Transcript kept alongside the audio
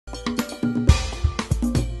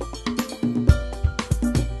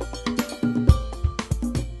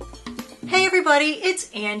everybody, it's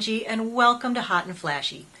Angie and welcome to Hot and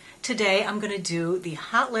Flashy. Today I'm going to do the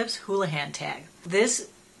Hot Lips Houlihan tag. This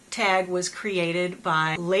tag was created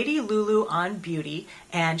by LadyLuluOnBeauty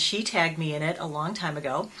and she tagged me in it a long time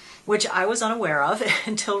ago, which I was unaware of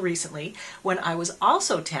until recently when I was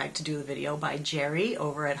also tagged to do the video by Jerree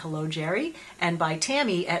over at HelloJerree and by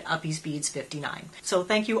Tammy at Uppiesbeads59. So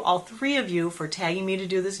thank you all three of you for tagging me to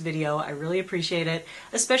do this video. I really appreciate it,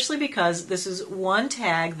 especially because this is one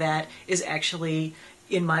tag that is actually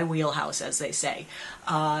in my wheelhouse, as they say.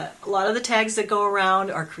 A lot of the tags that go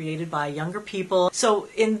around are created by younger people. So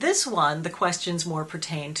in this one, the questions more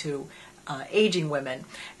pertain to aging women.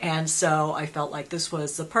 And so I felt like this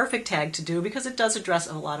was the perfect tag to do because it does address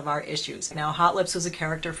a lot of our issues. Now, Hot Lips was a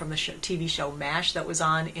character from the TV show MASH that was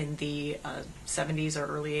on in the 70s or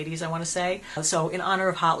early 80s, I want to say. So in honor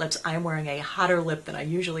of Hot Lips, I am wearing a hotter lip than I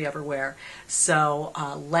usually ever wear. So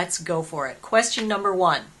let's go for it. Question number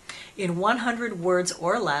 1. In 100 words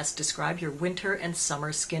or less, describe your winter and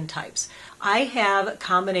summer skin types. I have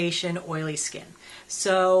combination oily skin.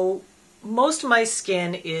 So most of my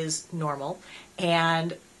skin is normal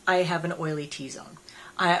and I have an oily T-zone.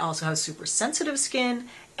 I also have super sensitive skin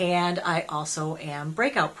and I also am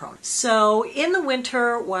breakout prone. So in the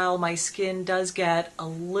winter, while my skin does get a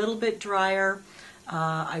little bit drier,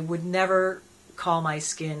 I would never call my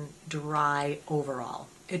skin dry overall.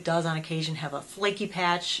 It does on occasion have a flaky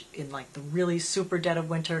patch in like the really super dead of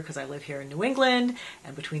winter because I live here in New England,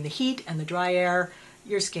 and between the heat and the dry air,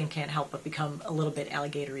 your skin can't help but become a little bit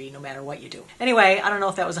alligatory no matter what you do. Anyway, I don't know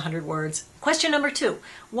if that was 100 words. Question number 2.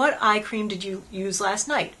 What eye cream did you use last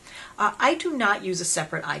night? I do not use a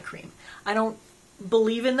separate eye cream. I don't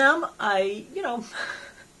believe in them. I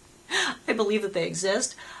believe that they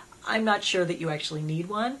exist. I'm not sure that you actually need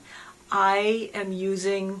one. I am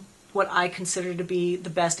using what I consider to be the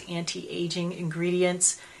best anti-aging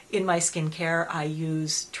ingredients in my skincare. I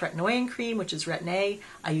use tretinoin cream, which is Retin A.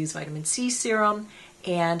 I use vitamin C serum,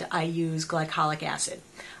 and I use glycolic acid.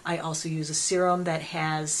 I also use a serum that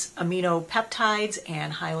has amino peptides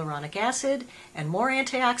and hyaluronic acid and more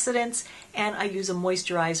antioxidants, and I use a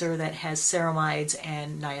moisturizer that has ceramides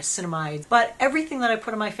and niacinamides. But everything that I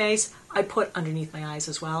put on my face, I put underneath my eyes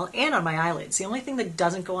as well, and on my eyelids. The only thing that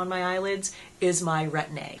doesn't go on my eyelids is my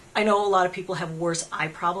Retin A. I know a lot of people have worse eye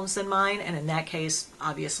problems than mine, and in that case,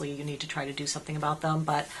 obviously you need to try to do something about them,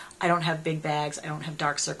 but I don't have big bags, I don't have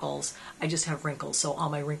dark circles, I just have wrinkles, so all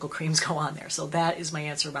my wrinkle creams go on there. So that is my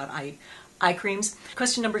answer about eye creams.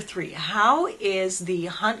 Question number 3, how is the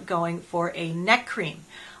hunt going for a neck cream?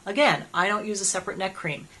 Again, I don't use a separate neck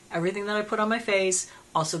cream. Everything that I put on my face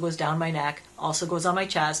also goes down my neck, also goes on my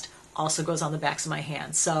chest, also goes on the backs of my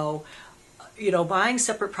hands. So, buying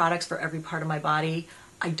separate products for every part of my body,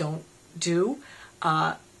 I don't do.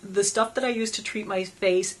 The stuff that I use to treat my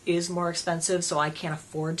face is more expensive, so I can't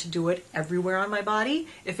afford to do it everywhere on my body.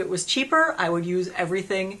 If it was cheaper, I would use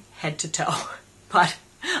everything head to toe. But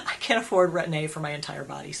I can't afford Retin A for my entire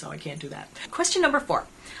body, so I can't do that. Question number 4.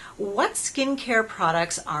 What skincare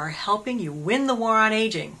products are helping you win the war on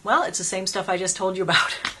aging? Well, it's the same stuff I just told you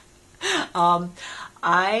about.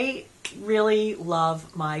 I really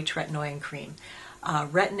love my tretinoin cream.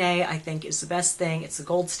 Retin A, I think, is the best thing. It's the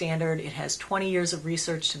gold standard. It has 20 years of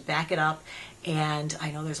research to back it up. And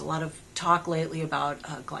I know there's a lot of talk lately about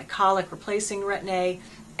glycolic replacing Retin A,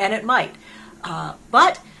 and it might.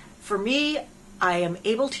 But for me, I am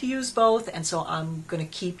able to use both, and so I'm going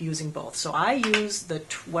to keep using both. So I use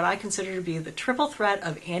what I consider to be the triple threat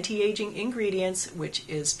of anti-aging ingredients, which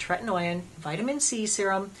is tretinoin, vitamin C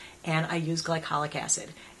serum, and I use glycolic acid.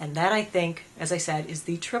 And that, I think, as I said, is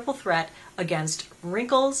the triple threat against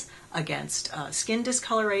wrinkles, against skin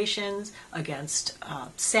discolorations, against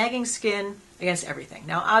sagging skin, against everything.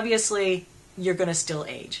 Now, obviously, you're going to still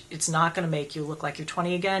age. It's not going to make you look like you're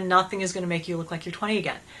 20 again. Nothing is going to make you look like you're 20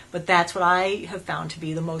 again. But that's what I have found to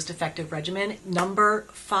be the most effective regimen. Number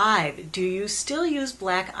 5, do you still use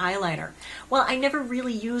black eyeliner? Well, I never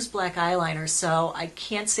really used black eyeliner, so I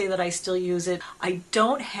can't say that I still use it. I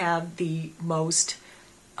don't have the most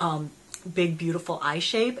big, beautiful eye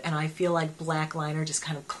shape, and I feel like black liner just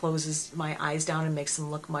kind of closes my eyes down and makes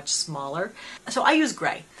them look much smaller. So I use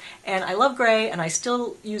gray, and I love gray, and I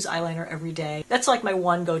still use eyeliner every day. That's like my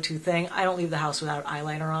one go-to thing. I don't leave the house without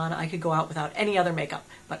eyeliner on. I could go out without any other makeup,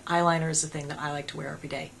 but eyeliner is the thing that I like to wear every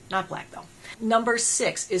day. Not black, though. Number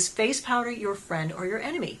 6, is face powder your friend or your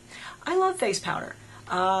enemy? I love face powder.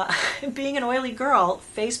 Being an oily girl,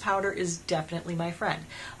 face powder is definitely my friend.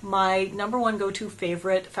 My number 1 go-to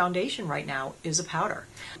favorite foundation right now is a powder.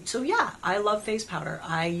 So yeah, I love face powder.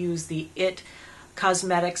 I use the IT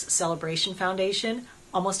Cosmetics Celebration Foundation.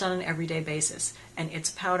 almost on an everyday basis, and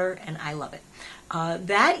it's powder and I love it.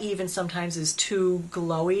 That even sometimes is too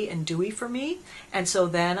glowy and dewy for me, and so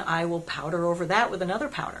then I will powder over that with another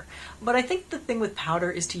powder. But I think the thing with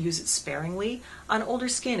powder is to use it sparingly. On older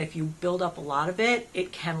skin, if you build up a lot of it,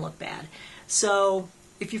 it can look bad. So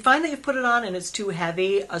if you find that you've put it on and it's too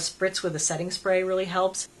heavy, a spritz with a setting spray really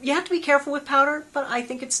helps. You have to be careful with powder, but I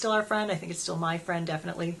think it's still our friend. I think it's still my friend,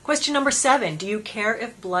 definitely. Question number 7, do you care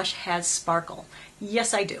if blush has sparkle?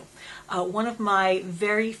 Yes, I do. One of my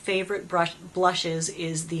very favorite blushes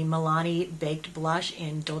is the Milani Baked Blush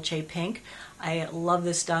in Dolce Pink. I love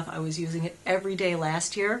this stuff. I was using it every day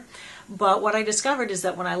last year. But what I discovered is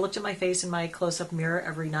that when I looked at my face in my close-up mirror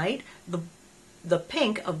every night, the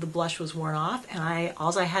pink of the blush was worn off, and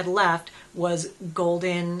all I had left was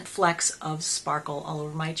golden flecks of sparkle all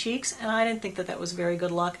over my cheeks, and I didn't think that that was a very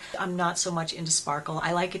good look. I'm not so much into sparkle.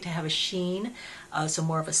 I like it to have a sheen, so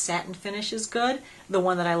more of a satin finish is good. The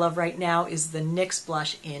one that I love right now is the NYX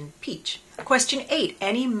blush in Peach. Question 8,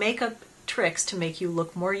 any makeup tricks to make you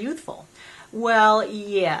look more youthful? Well,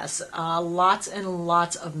 yes, lots and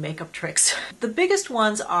lots of makeup tricks. The biggest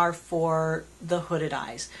ones are for the hooded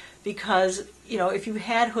eyes. Because, you know, if you've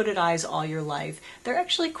had hooded eyes all your life, they're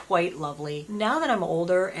actually quite lovely. Now that I'm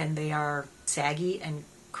older and they are saggy and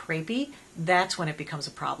crepey, that's when it becomes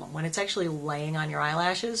a problem. When it's actually laying on your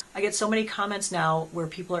eyelashes. I get so many comments now where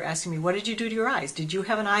people are asking me, what did you do to your eyes? Did you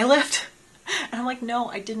have an eye lift? And I'm like, no,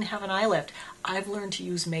 I didn't have an eye lift. I've learned to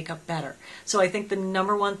use makeup better. So I think the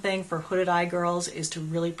number one thing for hooded eye girls is to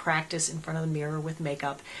really practice in front of the mirror with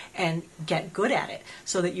makeup and get good at it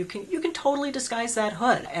so that you can totally disguise that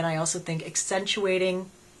hood. And I also think accentuating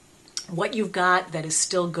what you've got that is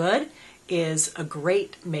still good is a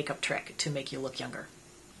great makeup trick to make you look younger.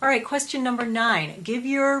 All right, question number 9. Give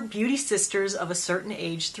your beauty sisters of a certain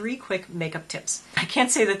age 3 quick makeup tips. I can't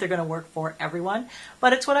say that they're going to work for everyone,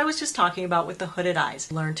 but it's what I was just talking about with the hooded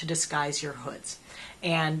eyes. Learn to disguise your hoods.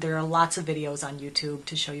 And there are lots of videos on YouTube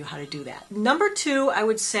to show you how to do that. Number 2, I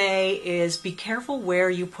would say, is be careful where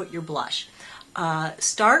you put your blush.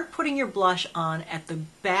 Start putting your blush on at the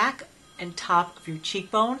back and top of your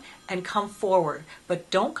cheekbone and come forward, but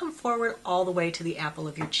don't come forward all the way to the apple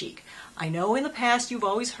of your cheek. I know in the past you've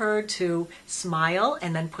always heard to smile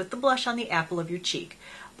and then put the blush on the apple of your cheek.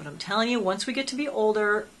 But I'm telling you, once we get to be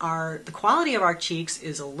older, the quality of our cheeks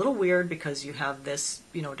is a little weird because you have this,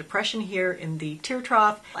 depression here in the tear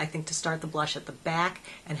trough. I think to start the blush at the back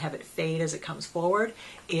and have it fade as it comes forward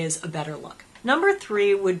is a better look. Number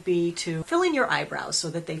 3 would be to fill in your eyebrows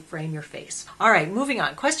so that they frame your face. All right, moving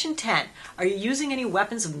on. Question 10. Are you using any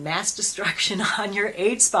weapons of mass destruction on your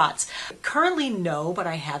age spots? Currently, no, but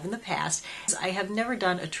I have in the past. I have never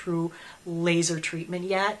done a true laser treatment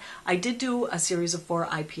yet. I did do a series of 4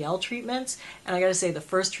 IPL treatments, and I gotta say the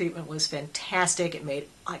first treatment was fantastic. It made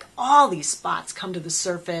like all these spots come to the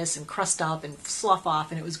surface and crust up and slough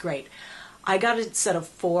off, and it was great. I got a set of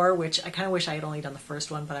 4, which I kind of wish I had only done the first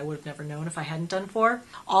one, but I would have never known if I hadn't done 4.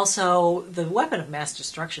 Also, the weapon of mass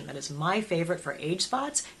destruction that is my favorite for age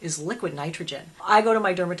spots is liquid nitrogen. I go to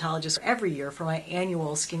my dermatologist every year for my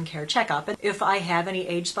annual skincare checkup, and if I have any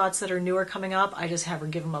age spots that are newer coming up, I just have her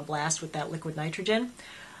give them a blast with that liquid nitrogen.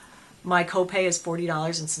 My copay is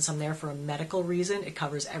 $40, and since I'm there for a medical reason, it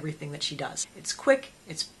covers everything that she does. It's quick,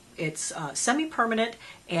 it's semi-permanent,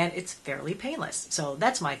 and it's fairly painless, so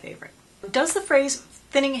that's my favorite. Does the phrase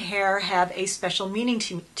thinning hair have a special meaning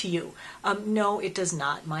to you? No, it does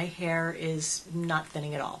not. My hair is not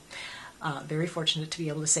thinning at all. Very fortunate to be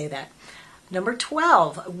able to say that. Number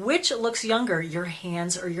 12, which looks younger, your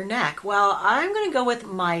hands or your neck? Well, I'm going to go with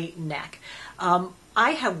my neck.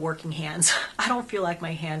 I have working hands. I don't feel like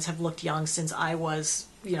my hands have looked young since I was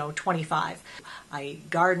 25. I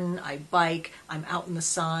garden, I bike, I'm out in the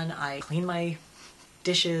sun, I clean my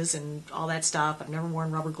dishes and all that stuff. I've never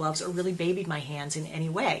worn rubber gloves or really babied my hands in any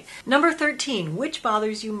way. Number 13, which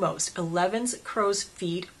bothers you most, 11s, crow's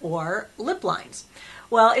feet, or lip lines?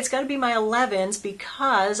 Well, it's got to be my 11s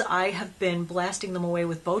because I have been blasting them away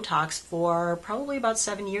with Botox for probably about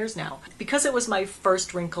 7 years now. Because it was my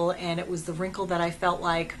first wrinkle and it was the wrinkle that I felt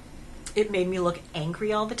like it made me look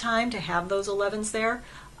angry all the time to have those 11s there,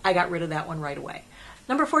 I got rid of that one right away.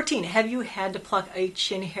 Number 14, have you had to pluck a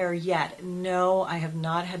chin hair yet? No, I have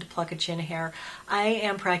not had to pluck a chin hair. I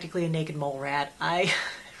am practically a naked mole rat. I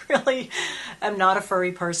really am not a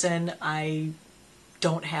furry person. I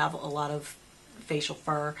don't have a lot of facial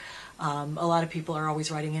fur. A lot of people are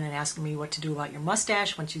always writing in and asking me what to do about your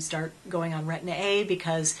mustache once you start going on Retin-A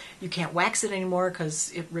because you can't wax it anymore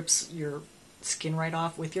because it rips your skin right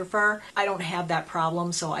off with your fur. I don't have that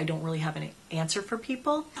problem, so I don't really have an answer for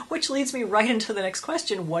people, which leads me right into the next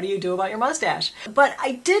question. What do you do about your mustache? But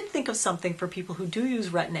I did think of something for people who do use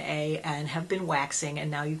Retin A and have been waxing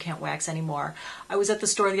and now you can't wax anymore. I was at the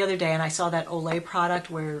store the other day and I saw that Olay product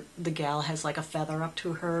where the gal has like a feather up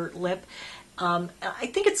to her lip. I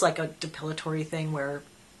think it's like a depilatory thing where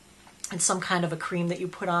it's some kind of a cream that you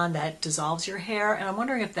put on that dissolves your hair, and I'm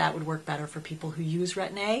wondering if that would work better for people who use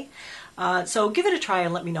Retin A. So give it a try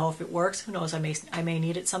and let me know if it works. Who knows, I may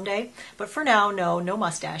need it someday. But for now, no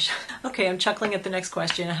mustache. Okay, I'm chuckling at the next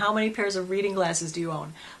question. How many pairs of reading glasses do you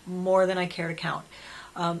own? More than I care to count.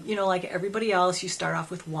 You know, like everybody else, you start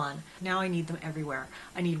off with one. Now I need them everywhere.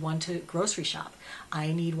 I need one to grocery shop.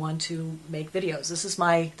 I need one to make videos. This is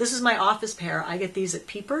my office pair. I get these at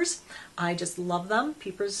Peepers. I just love them.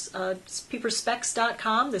 Peepers.com.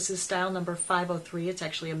 This is style number 503. It's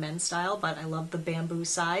actually a men's style, but I love the bamboo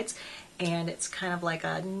sides, and it's kind of like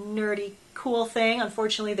a nerdy, cool thing.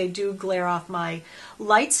 Unfortunately, they do glare off my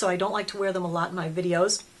lights, so I don't like to wear them a lot in my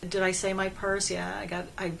videos. Did I say my purse? Yeah,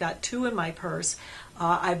 I've got two in my purse.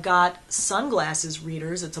 I've got sunglasses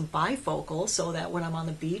readers. It's a bifocal, so that when I'm on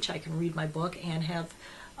the beach, I can read my book and have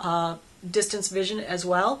distance vision as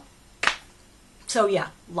well. So yeah,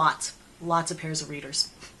 lots of pairs of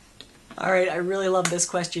readers. All right, I really love this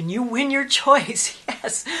question. You win your choice.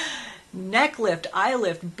 Yes. Neck lift, eye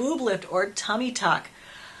lift, boob lift, or tummy tuck.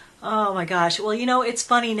 Oh my gosh. Well, you know, it's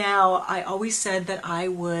funny now. I always said that I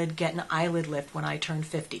would get an eyelid lift when I turned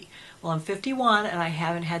 50. Well, I'm 51 and I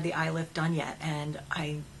haven't had the eye lift done yet. And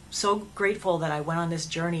I'm so grateful that I went on this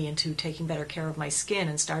journey into taking better care of my skin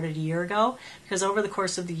and started a year ago. Because over the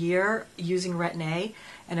course of the year, using Retin A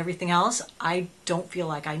and everything else, I don't feel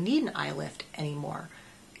like I need an eye lift anymore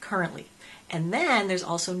currently. And then there's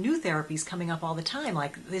also new therapies coming up all the time.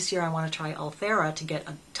 Like this year I want to try Ulthera to get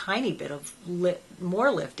a tiny bit of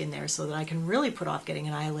more lift in there so that I can really put off getting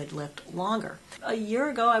an eyelid lift longer. A year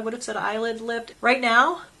ago I would have said eyelid lift. Right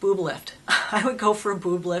now, boob lift. I would go for a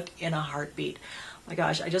boob lift in a heartbeat. Oh my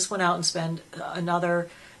gosh, I just went out and spent another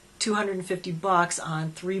 $250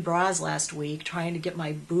 on 3 bras last week trying to get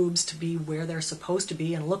my boobs to be where they're supposed to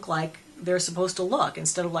be and look like they're supposed to look,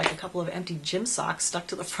 instead of like a couple of empty gym socks stuck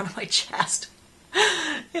to the front of my chest.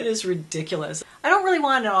 It is ridiculous. I don't really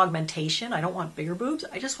want an augmentation. I don't want bigger boobs.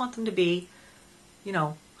 I just want them to be, you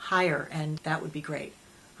know, higher, and that would be great.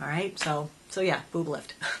 All right, so yeah, boob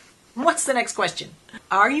lift. What's the next question?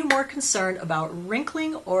 Are you more concerned about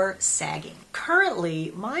wrinkling or sagging?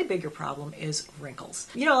 Currently, my bigger problem is wrinkles.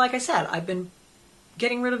 You know, like I said, I've been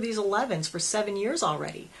getting rid of these 11s for 7 years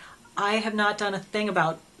already. I have not done a thing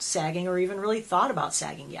about sagging or even really thought about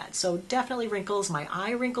sagging yet. So definitely wrinkles. My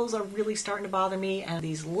eye wrinkles are really starting to bother me, and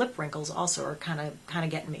these lip wrinkles also are kind of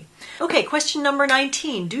getting me. Okay, question number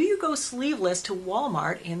 19. Do you go sleeveless to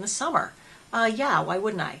Walmart in the summer? Yeah, why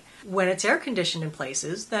wouldn't I? When it's air conditioned in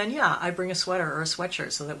places, then yeah, I bring a sweater or a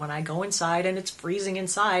sweatshirt so that when I go inside and it's freezing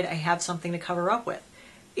inside, I have something to cover up with.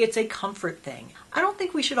 It's a comfort thing. I don't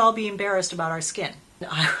think we should all be embarrassed about our skin.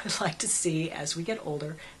 I would like to see, as we get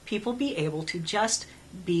older, people be able to just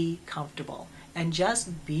be comfortable and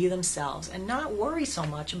just be themselves and not worry so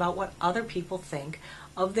much about what other people think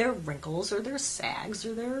of their wrinkles or their sags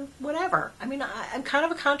or their whatever. I mean, I'm kind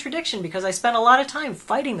of a contradiction because I spend a lot of time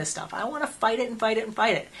fighting this stuff. I want to fight it and fight it and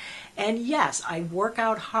fight it. And yes, I work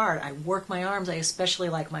out hard. I work my arms. I especially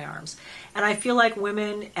like my arms. And I feel like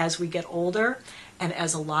women, as we get older and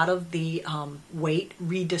as a lot of the weight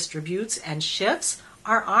redistributes and shifts,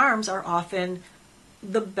 our arms are often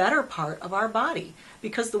the better part of our body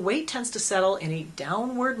because the weight tends to settle in a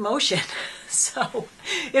downward motion. So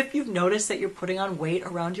if you've noticed that you're putting on weight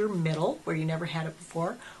around your middle where you never had it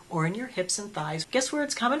before, or in your hips and thighs, guess where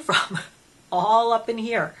it's coming from? All up in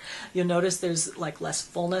here. You'll notice there's like less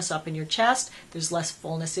fullness up in your chest, there's less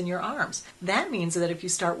fullness in your arms. That means that if you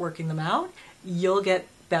start working them out, you'll get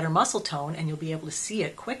better muscle tone and you'll be able to see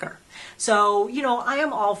it quicker. So, you know, I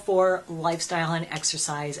am all for lifestyle and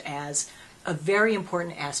exercise as a very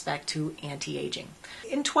important aspect to anti-aging.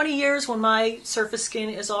 In 20 years, when my surface skin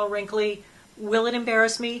is all wrinkly, will it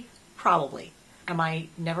embarrass me? Probably. Am I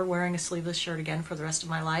never wearing a sleeveless shirt again for the rest of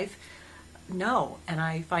my life? No, and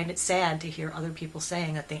I find it sad to hear other people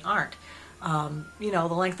saying that they aren't. You know,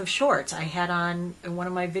 the length of shorts. I had on in one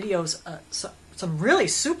of my videos some really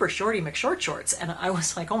super shorty McShort shorts, and I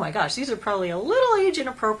was like, oh my gosh, these are probably a little age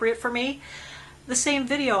inappropriate for me. The same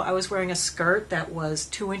video, I was wearing a skirt that was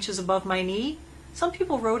 2 inches above my knee. Some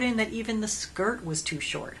people wrote in that even the skirt was too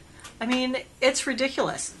short. I mean, it's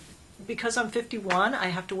ridiculous. Because I'm 51, I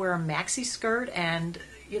have to wear a maxi skirt and,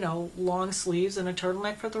 you know, long sleeves and a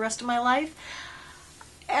turtleneck for the rest of my life.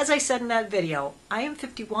 As I said in that video, I am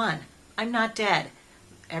 51. I'm not dead.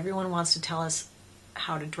 Everyone wants to tell us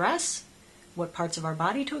how to dress, what parts of our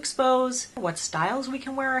body to expose, what styles we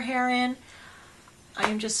can wear our hair in. I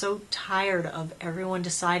am just so tired of everyone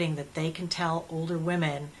deciding that they can tell older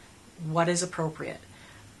women what is appropriate.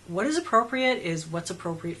 What is appropriate is what's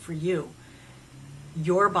appropriate for you,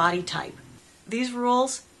 your body type. These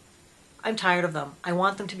rules, I'm tired of them. I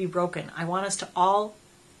want them to be broken. I want us to all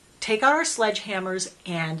take out our sledgehammers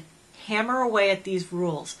and hammer away at these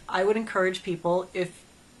rules. I would encourage people,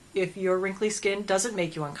 if your wrinkly skin doesn't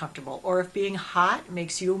make you uncomfortable, or if being hot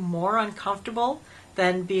makes you more uncomfortable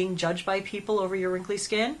than being judged by people over your wrinkly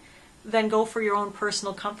skin, then go for your own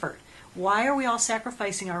personal comfort. Why are we all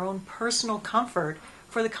sacrificing our own personal comfort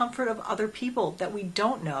for the comfort of other people that we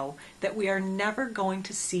don't know, that we are never going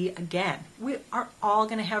to see again? We are all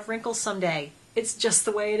going to have wrinkles someday. It's just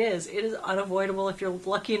the way it is. It is unavoidable if you're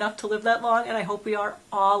lucky enough to live that long, and I hope we are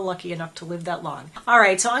all lucky enough to live that long. All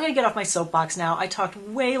right, so I'm going to get off my soapbox now. I talked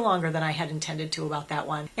way longer than I had intended to about that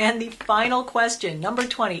one. And the final question, number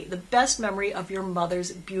 20, the best memory of your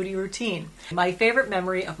mother's beauty routine. My favorite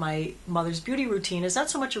memory of my mother's beauty routine is not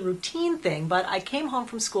so much a routine thing, but I came home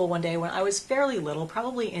from school one day when I was fairly little,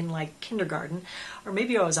 probably in like kindergarten, or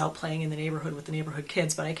maybe I was out playing in the neighborhood with the neighborhood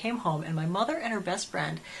kids, but I came home and my mother and her best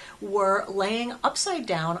friend were laying upside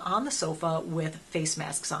down on the sofa with face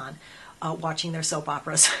masks on, watching their soap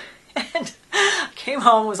operas. And I came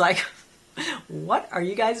home and was like, what are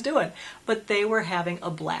you guys doing? But they were having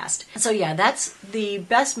a blast. So yeah, that's the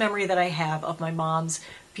best memory that I have of my mom's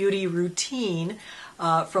beauty routine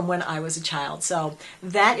from when I was a child. So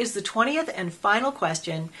that is the 20th and final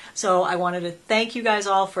question. So I wanted to thank you guys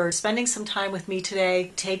all for spending some time with me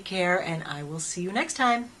today. Take care, and I will see you next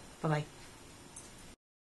time. Bye-bye.